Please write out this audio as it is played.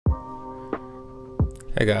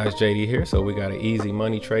Hey guys, JD here. So we got an easy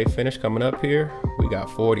money trade finish coming up here. We got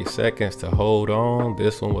 40 seconds to hold on.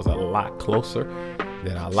 This one was a lot closer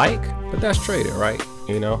than I like, but that's traded, right?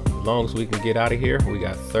 You know, as long as we can get out of here. We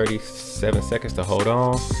got 37 seconds to hold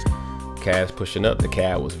on. CAD's pushing up. The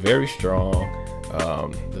CAD was very strong.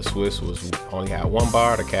 The Swiss only had 1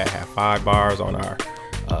 bar. The CAD had 5 bars on our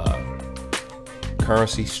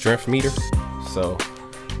currency strength meter. So,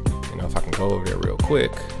 you know, if I can go over there real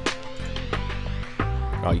quick.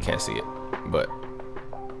 Oh, you can't see it, but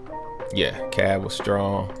yeah, CAD was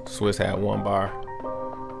strong. Swiss had 1 bar.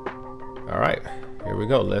 All right, here we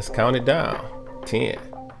go. Let's count it down. 10,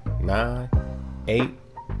 9, 8,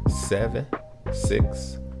 7,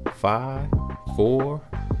 6, 5, 4,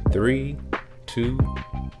 3, 2,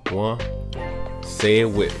 1. Say it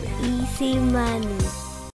with me. Easy money.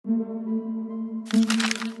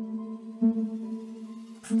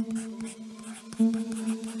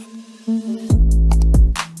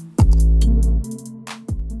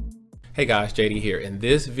 Hey guys, JD here. In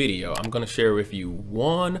this video, I'm going to share with you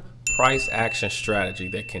one price action strategy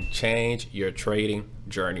that can change your trading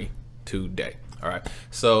journey today. All right.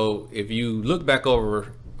 So if you look back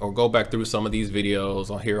over or go back through some of these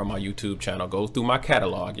videos on here on my YouTube channel, go through my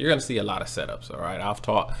catalog, you're going to see a lot of setups. All right. I've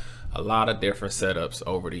taught a lot of different setups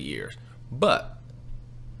over the years, but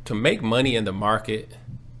to make money in the market,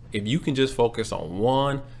 if you can just focus on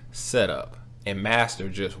one setup and master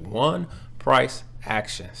just one price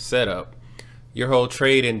action setup, your whole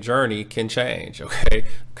trading journey can change. Okay,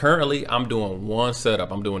 currently I'm doing one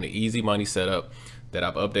setup. I'm doing the easy money setup that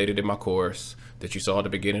I've updated in my course that you saw at the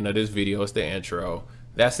beginning of this video. It's the intro.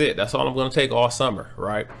 That's it. That's all I'm going to take all summer.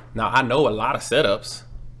 Right now, I know a lot of setups,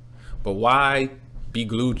 but why be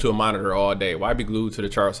glued to a monitor all day? Why be glued to the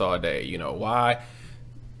charts all day? You know, why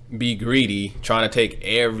be greedy trying to take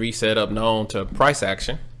every setup known to price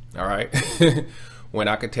action? All right. When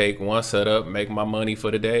I could take one setup, make my money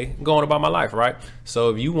for the day, go on about my life, right? So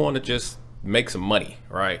if you want to just make some money,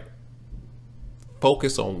 right,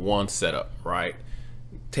 focus on one setup, right?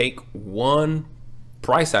 Take one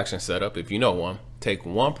price action setup, if you know one, take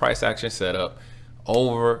one price action setup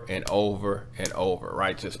over and over and over,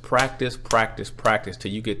 right? Just practice, practice, practice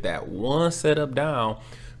till you get that one setup down,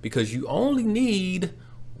 because you only need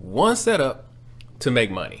one setup to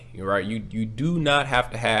make money, right? You do not have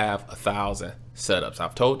to have 1,000 setups.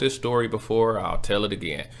 I've told this story before. I'll tell it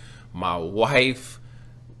again. My wife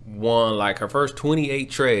won like her first 28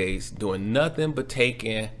 trades doing nothing but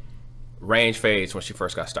taking range fades when she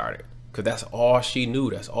first got started, because that's all she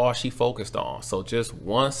knew. That's all she focused on. So just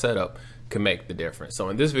one setup can make the difference. So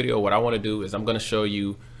in this video, what I want to do is I'm going to show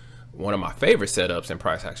you one of my favorite setups in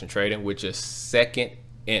price action trading, which is second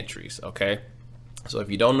entries. Okay. So if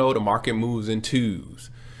you don't know, the market moves in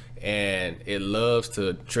twos and it loves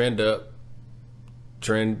to trend up,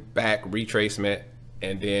 trend back, retracement,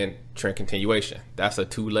 and then trend continuation. That's a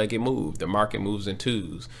two-legged move. The market moves in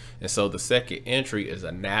twos. And so the second entry is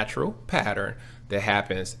a natural pattern that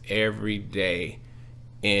happens every day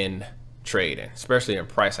in trading, especially in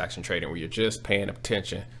price action trading, where you're just paying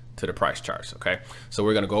attention to the price charts. Okay. So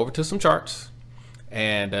we're going to go over to some charts.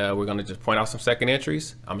 And we're going to just point out some second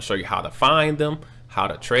entries. I'm gonna show you how to find them, how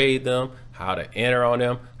to trade them, how to enter on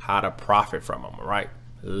them, how to profit from them. All right,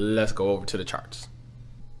 let's go over to the charts.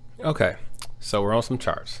 Okay, so we're on some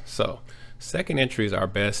charts. So second entries are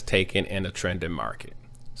best taken in a trending market.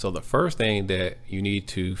 So the first thing that you need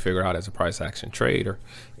to figure out as a price action trader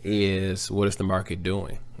is, what is the market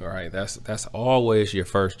doing? All right, that's always your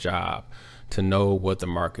first job, to know what the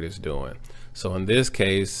market is doing. So in this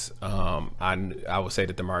case, I would say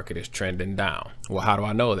that the market is trending down. Well, how do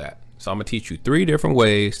I know that? So I'm gonna teach you 3 different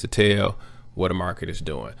ways to tell what a market is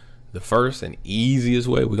doing. The first and easiest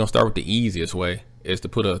way, we're gonna start with the easiest way, is to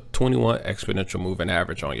put a 21 exponential moving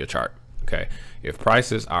average on your chart. Okay, if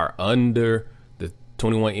prices are under the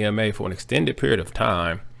 21 EMA for an extended period of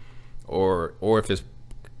time, or if it's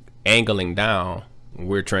angling down,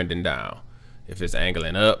 we're trending down. If it's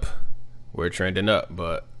angling up, we're trending up.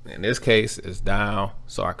 But in this case, it's down,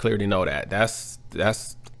 so I clearly know that. That's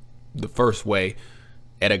the first way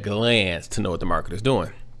at a glance to know what the market is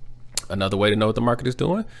doing. Another way to know what the market is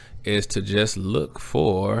doing is to just look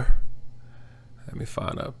for, let me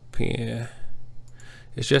find a pen.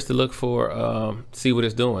 It's just to look for, see what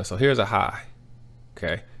it's doing. So here's a high,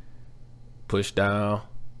 okay? Pushed down,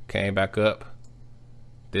 came back up.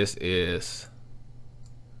 This is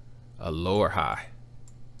a lower high.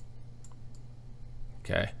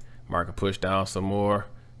 Okay, market pushed down some more,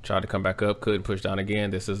 tried to come back up, couldn't, push down again.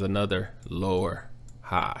 This is another lower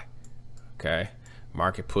high. Okay,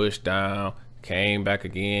 market pushed down, came back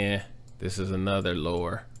again. This is another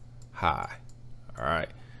lower high. All right,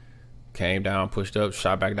 came down, pushed up,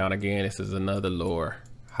 shot back down again. This is another lower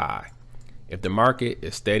high. If the market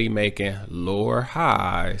is steady making lower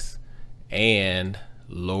highs and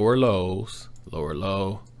lower lows, lower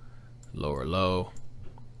low, lower low,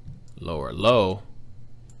 lower low,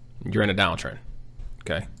 you're in a downtrend.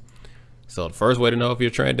 Okay, so the first way to know if you're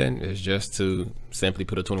trending is just to simply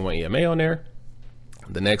put a 21 EMA on there.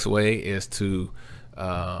 The next way is to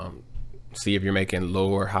see if you're making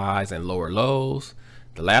lower highs and lower lows.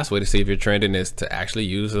 The last way to see if you're trending is to actually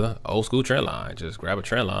use a old school trend line. Just grab a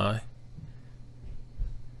trend line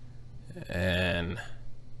and,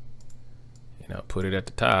 you know, put it at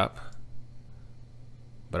the top.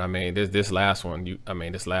 But I mean, this last one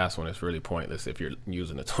is really pointless if you're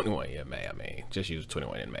using the 21 EMA. I mean, just use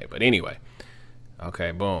 21 EMA. But anyway,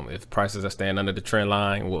 okay, boom. If prices are staying under the trend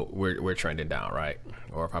line, well, we're trending down, right?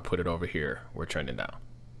 Or if I put it over here, we're trending down.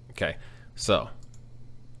 Okay, so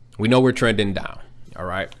we know we're trending down. All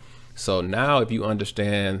right. So now if you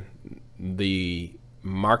understand the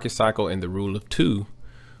market cycle and the rule of two,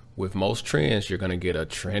 with most trends, you're going to get a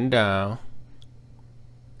trend down,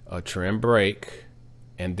 a trend break,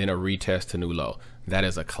 and then a retest to new low. That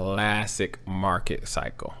is a classic market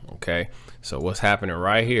cycle. Okay, so what's happening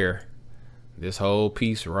right here, this whole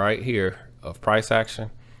piece right here of price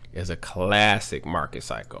action is a classic market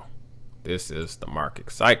cycle. This is the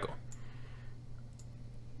market cycle.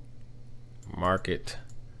 Market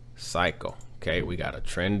cycle. Okay, we got a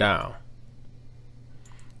trend down.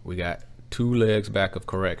 We got two legs back of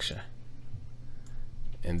correction,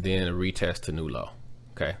 and then a retest to new low.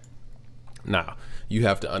 Okay, now you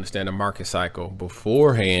have to understand the market cycle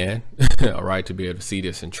beforehand, all right, to be able to see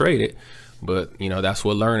this and trade it. But you know, that's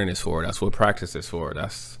what learning is for. That's what practice is for.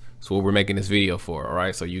 That's what we're making this video for. All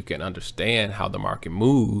right, so you can understand how the market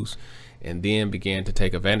moves and then begin to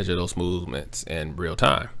take advantage of those movements in real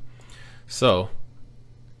time. So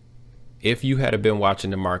if you had been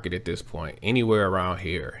watching the market at this point, anywhere around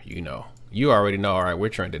here, you know, you already know, all right, we're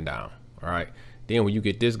trending down. All right. Then when you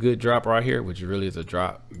get this good drop right here, which really is a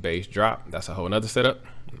drop, base drop, that's a whole nother setup.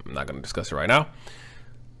 I'm not going to discuss it right now.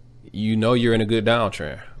 You know, you're in a good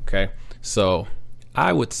downtrend. Okay. So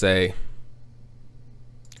I would say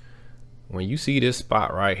when you see this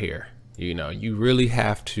spot right here, you know, you really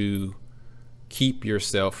have to keep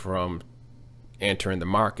yourself from entering the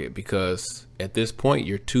market, because at this point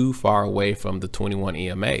you're too far away from the 21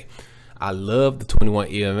 EMA. I love the 21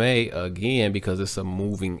 EMA again because it's a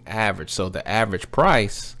moving average. So the average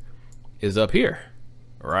price is up here,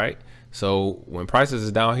 right? So when prices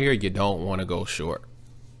is down here, you don't want to go short.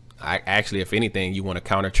 Actually, if anything, you want to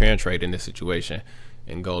counter trend trade in this situation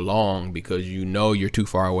and go long, because you know you're too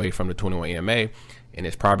far away from the 21 EMA and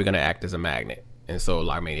it's probably going to act as a magnet. And so,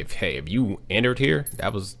 I mean, if you entered here,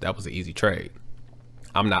 that was an easy trade.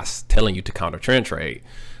 I'm not telling you to counter trend trade,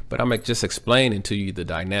 but I'm just explaining to you the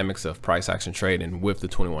dynamics of price action trading with the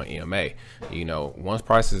 21 EMA. You know, once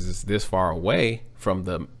prices is this far away from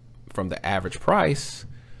the average price,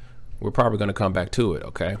 we're probably going to come back to it.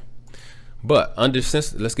 Okay. But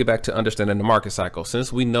let's get back to understanding the market cycle.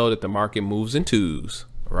 Since we know that the market moves in twos,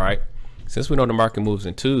 right? Since we know the market moves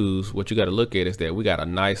in twos, what you got to look at is that we got a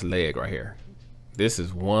nice leg right here. This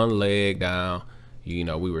is one leg down. You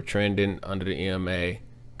know, we were trending under the EMA,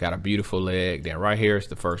 got a beautiful leg. Then right here is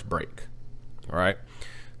the first break. All right.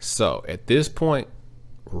 So at this point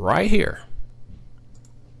right here,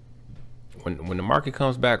 when the market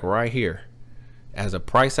comes back right here, as a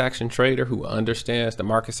price action trader who understands the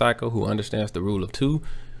market cycle, who understands the rule of two,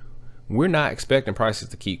 we're not expecting prices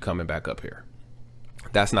to keep coming back up here.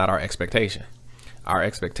 That's not our expectation. Our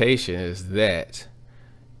expectation is that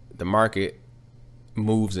the market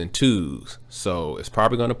moves in twos. So it's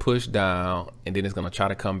probably going to push down and then it's going to try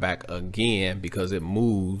to come back again because it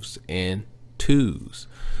moves in twos.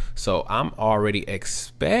 So I'm already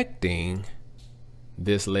expecting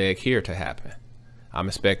this leg here to happen. I'm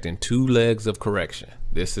expecting two legs of correction.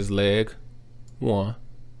 This is leg one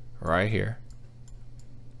right here.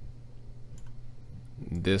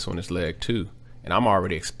 This one is leg two. And I'm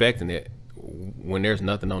already expecting it when there's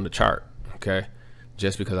nothing on the chart. Okay.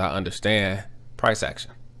 Just because I understand price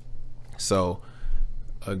action. So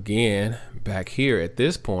again, back here at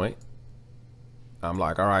this point, I'm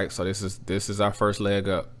like, all right, so this is our first leg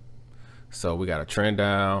up. So we got a trend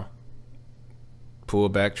down, pull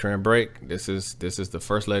back, trend break. This is the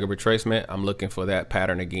first leg of retracement. I'm looking for that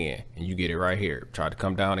pattern again, and you get it right here. Try to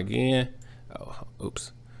come down again. Oh,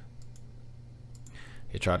 oops.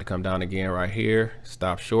 It tried to come down again right here,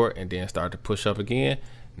 stop short, and then start to push up again.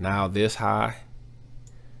 Now this high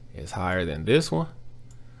is higher than this one.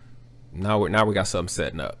 Now we got something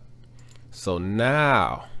setting up. So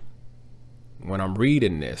now when I'm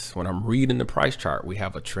reading this, when I'm reading the price chart, we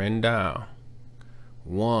have a trend down,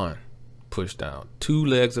 one push down, two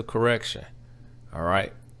legs of correction. All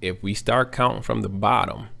right. If we start counting from the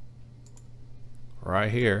bottom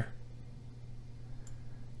right here,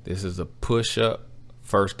 this is a push up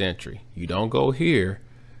first entry. You don't go here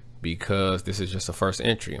because this is just a first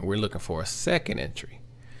entry and we're looking for a second entry.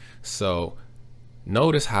 So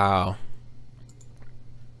notice how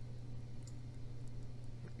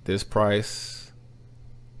this price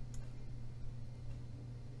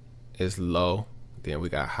is low, then we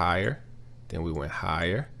got higher, then we went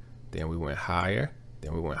higher, then we went higher,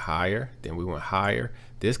 then we went higher, then we went higher.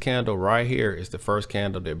 This candle right here is the first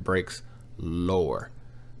candle that breaks lower.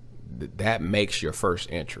 That makes your first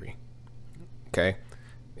entry. Okay.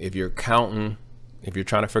 If you're counting, if you're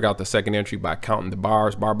trying to figure out the second entry by counting the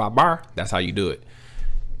bars bar by bar, that's how you do it.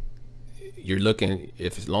 You're looking,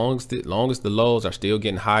 if as long as the lows are still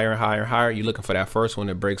getting higher and higher and higher, you're looking for that first one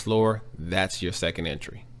that breaks lower. That's your second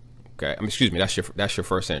entry. Okay. I mean, excuse me. That's your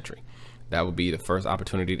first entry. That would be the first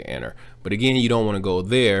opportunity to enter. But again, you don't want to go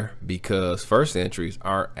there because first entries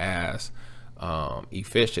aren't as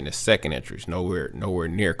efficient as second entries. Nowhere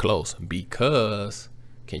near close. Because,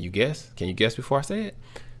 can you guess? Can you guess before I say it?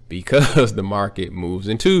 Because the market moves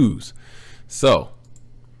in twos. So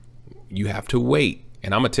you have to wait.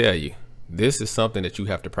 And I'm gonna tell you, this is something that you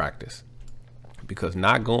have to practice, because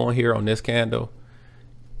not going here on this candle,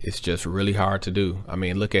 it's just really hard to do. I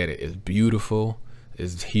mean, look at it. It's beautiful.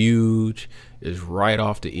 It's huge. It's right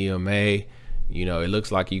off the EMA. You know, it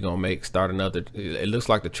looks like you're gonna start another. It looks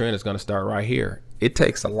like the trend is gonna start right here. It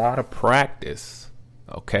takes a lot of practice,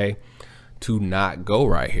 okay, to not go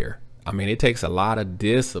right here. I mean, it takes a lot of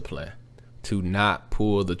discipline to not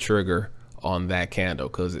pull the trigger on that candle,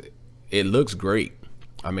 because it looks great.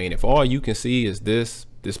 I mean, if all you can see is this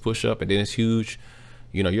push up and then it's huge,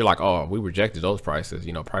 you know, you're like, oh, we rejected those prices.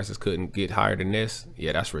 You know, prices couldn't get higher than this.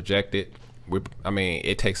 Yeah, that's rejected. I mean,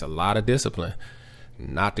 it takes a lot of discipline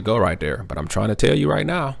not to go right there. But I'm trying to tell you right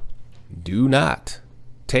now, do not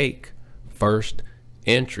take first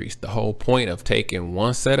entries. The whole point of taking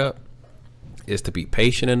one setup is to be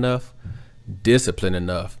patient enough, disciplined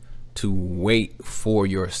enough to wait for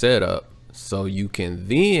your setup so you can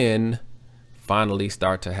then finally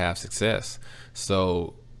start to have success.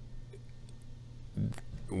 So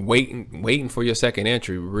waiting for your second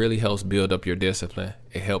entry really helps build up your discipline.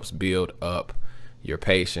 It helps build up your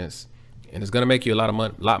patience, and it's going to make you a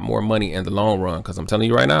lot more money in the long run. Because I'm telling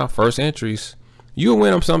you right now, first entries, you'll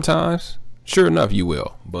win them sometimes. Sure enough, you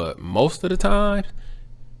will, but most of the time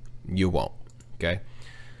you won't. Okay.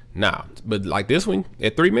 Now, but like this one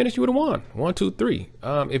at 3 minutes, you would have won 1, 2, 3.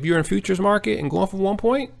 If you're in futures market and going for 1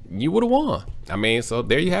 point, you would have won. I mean, so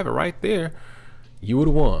there you have it right there. You would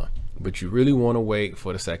have won. But you really want to wait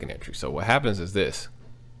for the second entry. So what happens is this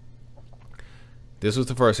was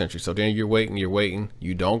the first entry. So then you're waiting.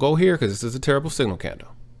 You don't go here because this is a terrible signal candle.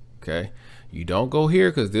 Okay. You don't go here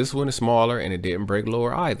because this one is smaller and it didn't break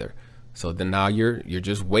lower either. So then now you're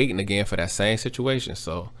just waiting again for that same situation.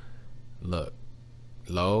 So look,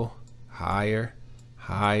 low, higher,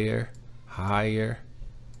 higher, higher,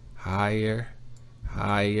 higher,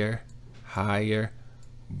 higher, higher,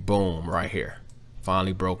 boom, right here.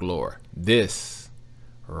 Finally broke lower. This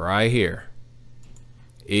right here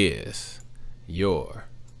is your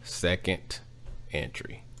second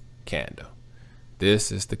entry candle.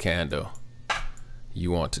 This is the candle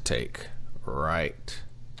you want to take right.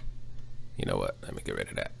 You know what? Let me get rid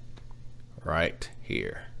of that. Right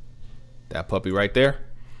here. That puppy right there,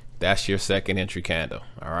 that's your second entry candle.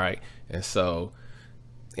 All right. And so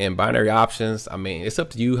in binary options, I mean, it's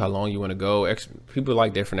up to you how long you want to go. People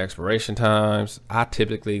like different expiration times. I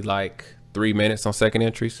typically like 3 minutes on second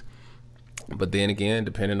entries, but then again,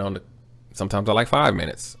 depending on sometimes I like 5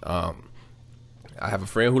 minutes. I have a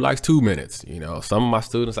friend who likes 2 minutes. You know, some of my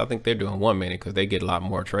students, I think they're doing 1 minute because they get a lot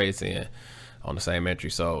more trades in on the same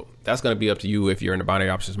entry. So that's going to be up to you if you're in the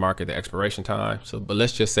binary options market, the expiration time. So, but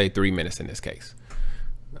let's just say 3 minutes in this case.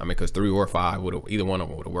 I mean, because 3 or 5 would have, either one of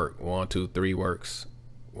them would have worked. 1, 2, 3 works.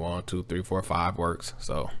 1, 2, 3, 4, 5 works.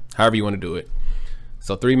 So however you want to do it.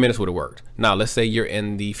 So 3 minutes would have worked. Now let's say you're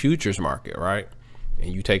in the futures market, right?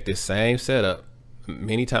 And you take this same setup.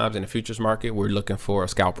 Many times in the futures market, we're looking for a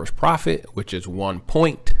scalper's profit, which is 1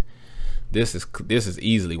 point. This is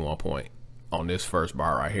easily 1 point on this first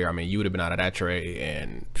bar right here. I mean, you would have been out of that trade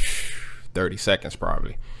in 30 seconds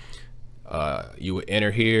probably. You would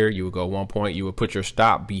enter here, you would go 1 point, you would put your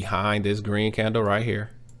stop behind this green candle right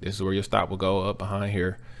here. This is where your stop will go, up behind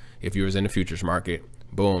here. If you was in the futures market,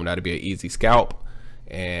 boom, that'd be an easy scalp.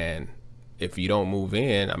 And if you don't move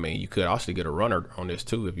in, I mean, you could also get a runner on this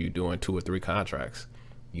too. If you're doing 2 or 3 contracts,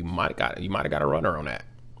 you might have got a runner on that.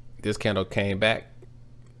 This candle came back.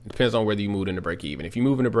 It depends on whether you moved into break even. If you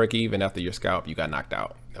move into break even after your scalp, you got knocked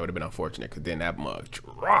out. That would have been unfortunate, because then that mug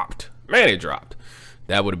dropped. Man, it dropped.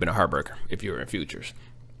 That would have been a heartbreaker if you were in futures.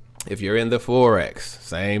 If you're in the Forex,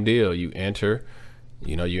 same deal. You enter,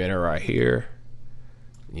 you enter right here.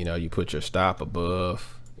 You put your stop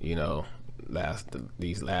above,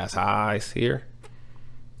 these last highs here.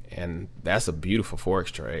 And that's a beautiful Forex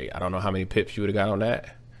trade. I don't know how many pips you would have got on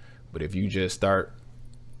that, but if you just start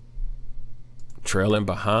trailing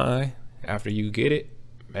behind after you get it,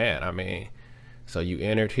 man, I mean, so you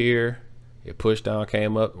entered here, it pushed down,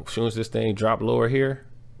 came up. As soon as this thing dropped lower here,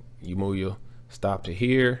 you move your stop to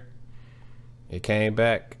here. It came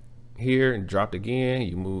back here and dropped again.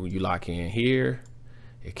 You lock in here.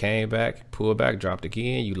 It came back, pulled back, dropped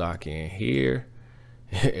again. You lock in here.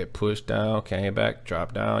 It pushed down, came back,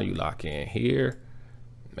 dropped down. You lock in here.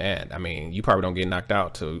 Man, I mean, you probably don't get knocked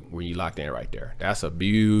out to where you locked in right there. That's a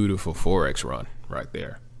beautiful Forex run right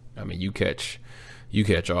there. I mean, you catch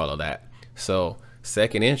all of that. So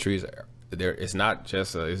second entries, it's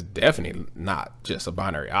definitely not just a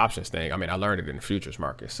binary options thing. I mean, I learned it in the futures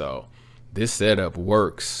market. So this setup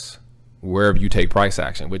works wherever you take price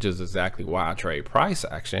action, which is exactly why I trade price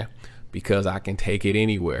action, because I can take it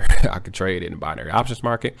anywhere. I can trade it in the binary options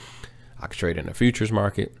market, I can trade it in the futures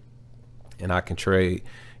market, and I can trade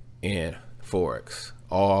in Forex,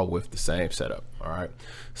 all with the same setup. All right,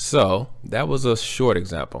 so that was a short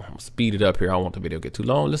example. I'm gonna speed it up here. I don't want the video to get too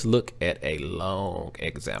long. Let's look at a long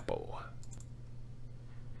example.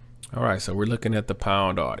 All right, so we're looking at the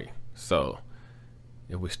pound Audi. So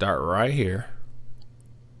if we start right here,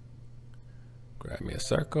 grab me a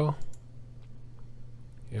circle.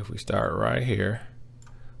 If we start right here,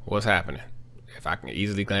 what's happening? If I can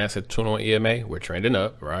easily glance at the 21 EMA, we're trending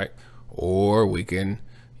up, right? Or we can,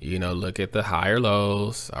 look at the higher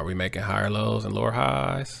lows. Are we making higher lows and lower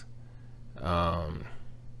highs?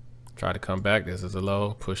 Try to come back. This is a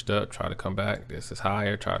low, pushed up, try to come back. This is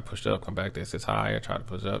higher, try to push up, come back. This is higher, try to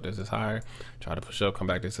push up. This is higher, try to push up, come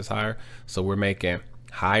back. This is higher. So we're making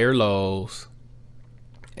higher lows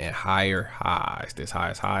and higher highs. This high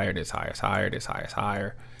is higher, this high is higher, this high is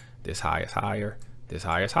higher, this high is higher, this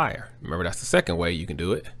high is higher. Remember, that's the second way you can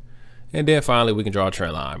do it. And then finally we can draw a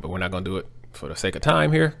trend line, but we're not going to do it for the sake of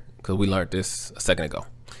time here, because we learned this a second ago.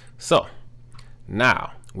 So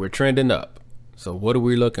now we're trending up. So what are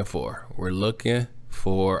we looking for? We're looking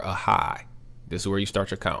for a high. This is where you start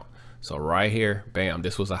your count. So right here, bam,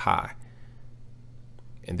 this was a high.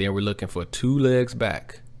 And then we're looking for 2 legs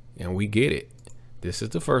back, and we get it. This is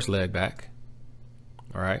the first leg back.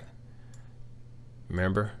 All right.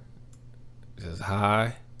 Remember, this is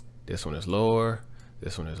high. This one is lower.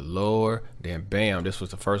 This one is lower. Then bam, this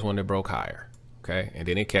was the first one that broke higher. Okay. And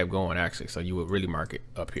then it kept going actually. So you would really mark it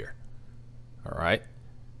up here. All right.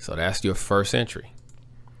 So that's your first entry.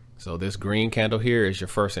 So this green candle here is your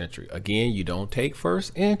first entry. Again, you don't take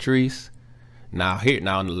first entries. Now in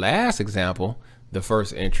the last example, the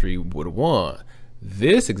first entry would have won.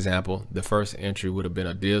 This example, the first entry would have been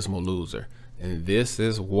a dismal loser. And this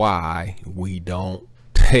is why we don't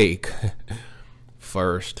take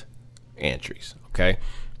first entries, okay?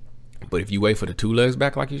 But if you wait for the 2 legs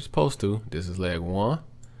back like you're supposed to, this is leg 1,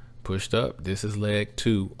 pushed up. This is leg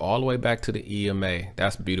 2, all the way back to the EMA.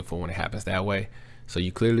 That's beautiful when it happens that way. So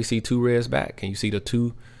you clearly see 2 reds back. Can you see the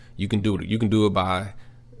 2? You can do it by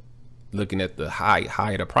looking at the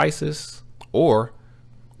high of the prices, or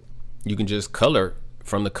you can just color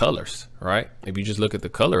from the colors, right? If you just look at the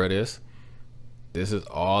color of this is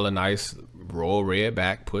all a nice royal red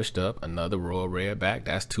back, pushed up, another royal red back.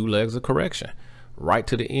 That's 2 legs of correction, right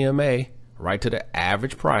to the EMA, right to the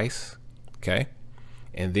average price, okay?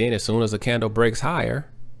 And then as soon as a candle breaks higher,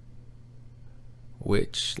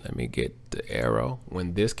 which, let me get the arrow,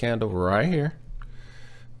 when this candle right here,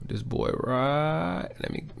 this boy right,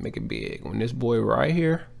 let me make it big. When this boy right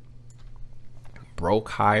here broke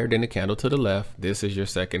higher than the candle to the left, this is your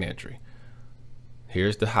second entry.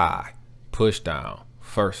 Here's the high, push down,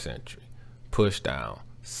 first entry, push down,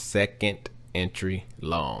 second entry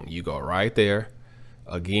long. You go right there.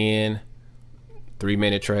 Again,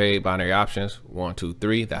 3-minute trade, binary options, 1, 2,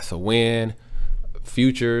 3, that's a win.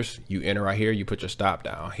 Futures, you enter right here, you put your stop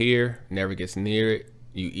down here, never gets near it.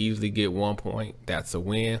 You easily get 1 point, that's a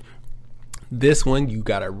win. This one, you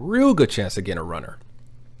got a real good chance of getting a runner.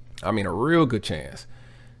 I mean, a real good chance,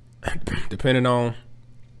 depending on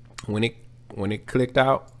when it clicked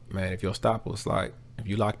out, man. If your stop was like, if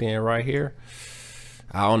you locked in right here,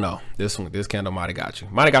 I don't know. This candle might have got you.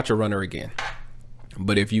 Might have got your runner again.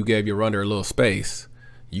 But if you gave your runner a little space,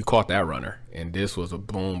 you caught that runner, and this was a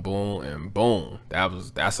boom, boom, and boom.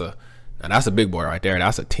 That's a big boy right there.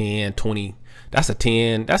 That's a 10, 20. That's a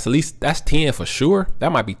 10. That's 10 for sure.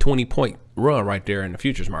 That might be 20-point run right there in the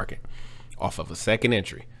futures market off of a second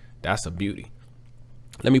entry. That's a beauty.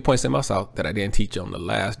 Let me point something else out that I didn't teach you on the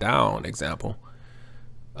last down example.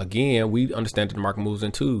 Again, we understand that the market moves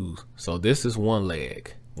in twos. So this is one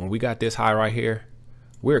leg. When we got this high right here,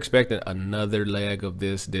 we're expecting another leg of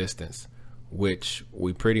this distance, which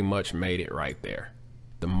we pretty much made it right there.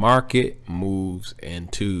 The market moves in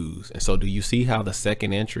twos. And so do you see how the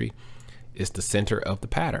second entry is the center of the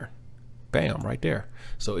pattern? Bam, right there.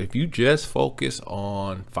 So if you just focus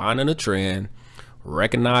on finding a trend,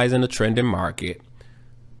 recognizing the trending market,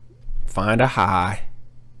 find a high,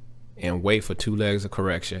 and wait for 2 legs of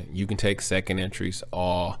correction, you can take second entries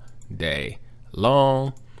all day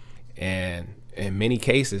long. And in many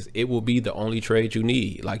cases, it will be the only trade you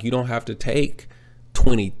need. Like, you don't have to take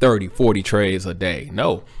 20, 30, 40 trades a day.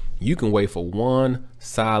 No, you can wait for one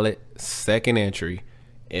solid second entry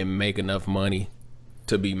and make enough money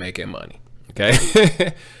to be making money.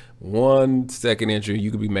 Okay. One second entry,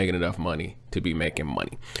 you could be making enough money to be making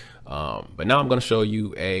money. But now I'm going to show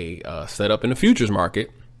you a setup in the futures market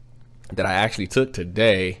that I actually took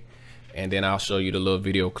today. And then I'll show you the little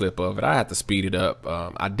video clip of it. I had to speed it up.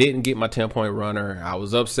 I didn't get my 10-point runner. I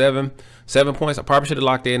was up seven points. I probably should have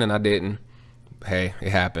locked in and I didn't. Hey, it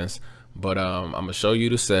happens. But I'm gonna show you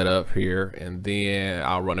the setup here, and then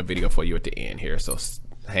I'll run a video for you at the end here. So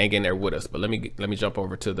hang in there with us. But let me jump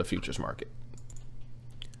over to the futures market.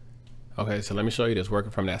 Okay, so let me show you this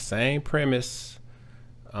working from that same premise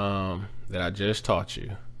that I just taught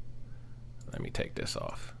you. Let me take this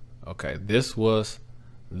off. Okay, this was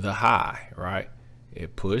the high, right?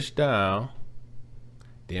 It pushed down,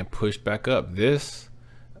 then pushed back up. This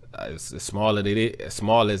as small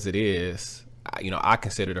as it is, you know, I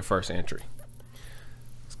consider the first entry,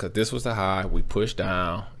 because this was the high. We pushed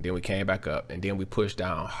down, then we came back up, and then we pushed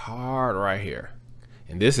down hard right here.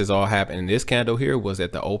 And this is all happening. This candle here was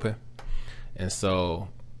at the open. And so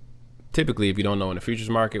typically, if you don't know, in the futures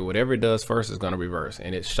market, whatever it does first is going to reverse,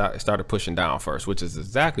 and it started pushing down first, which is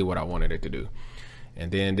exactly what I wanted it to do. And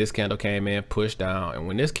then this candle came in, pushed down, and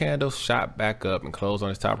when this candle shot back up and closed on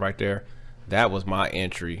its top right there, that was my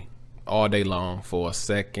entry all day long for a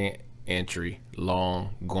second entry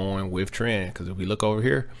long going with trend. Because if we look over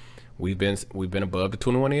here, we've been above the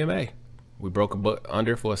 21 EMA. We broke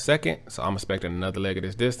under for a second, so I'm expecting another leg of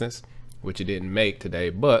this distance, which it didn't make today,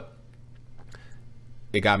 but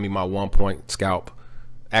it got me my 1-point scalp.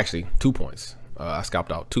 Actually 2 points. I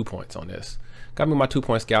scalped out 2 points on this. Got me my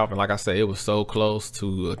 2-point scalp, and like I said, it was so close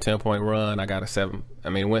to a 10-point run. I got a 7. I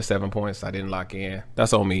mean, it went 7 points. I didn't lock in.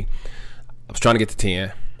 That's on me. I was trying to get to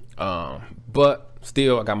 10, but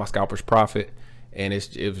still, I got my scalper's profit, and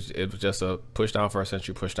it was just a push down first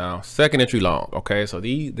entry, push down second entry long. Okay, so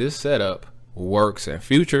this setup works in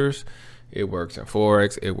futures, it works in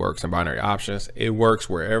forex, it works in binary options, it works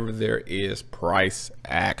wherever there is price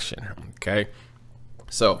action. Okay,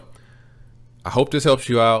 so I hope this helps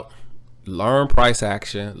you out. Learn price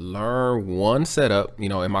action, learn one setup. You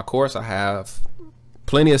know, in my course, I have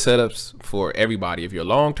plenty of setups for everybody. If you're a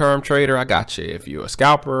long-term trader, I got you. If you're a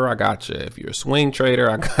scalper, I got you. If you're a swing trader,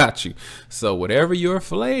 I got you. So whatever your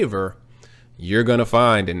flavor, you're going to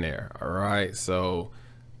find in there. All right. So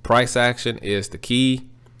price action is the key.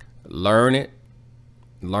 Learn it,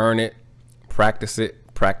 practice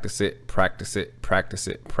it, practice it, practice it, practice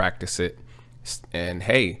it, practice it. And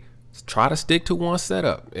hey, try to stick to one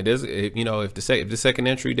setup. It is, you know, if the second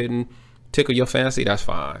entry didn't tickle your fancy, that's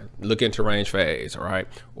fine. Look into range phase, all right?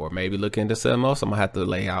 Or maybe look into something else I'm gonna have to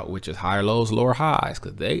lay out, which is higher lows, lower highs,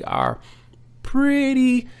 because they are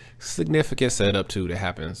pretty significant setup too that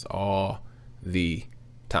happens all the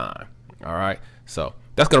time. All right, so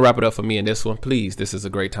that's gonna wrap it up for me in this one. Please, this is a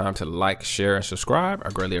great time to like, share, and subscribe.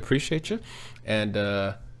 I greatly appreciate you. And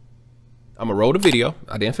I'm gonna roll the video.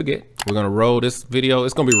 I didn't forget. We're gonna roll this video.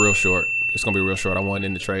 It's gonna be real short. It's gonna be real short. I wasn't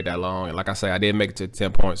in the trade that long, and like I say, I didn't make it to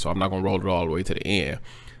 10 points, so I'm not gonna roll it all the way to the end.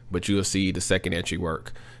 But you'll see the second entry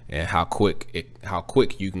work and how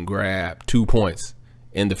quick you can grab 2 points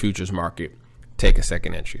in the futures market, taking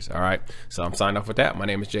second entries. All right. So I'm signing off with that. My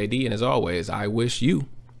name is JD, and as always, I wish you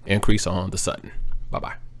increase on the Sutton. Bye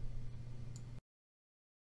bye.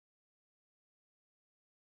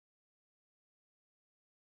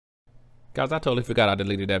 Guys, I totally forgot I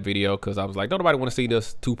deleted that video because I was like, don't nobody want to see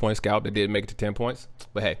this 2-point scalp that didn't make it to 10 points.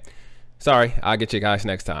 But hey, sorry, I'll get you guys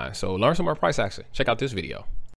next time. So learn some more price action. Check out this video.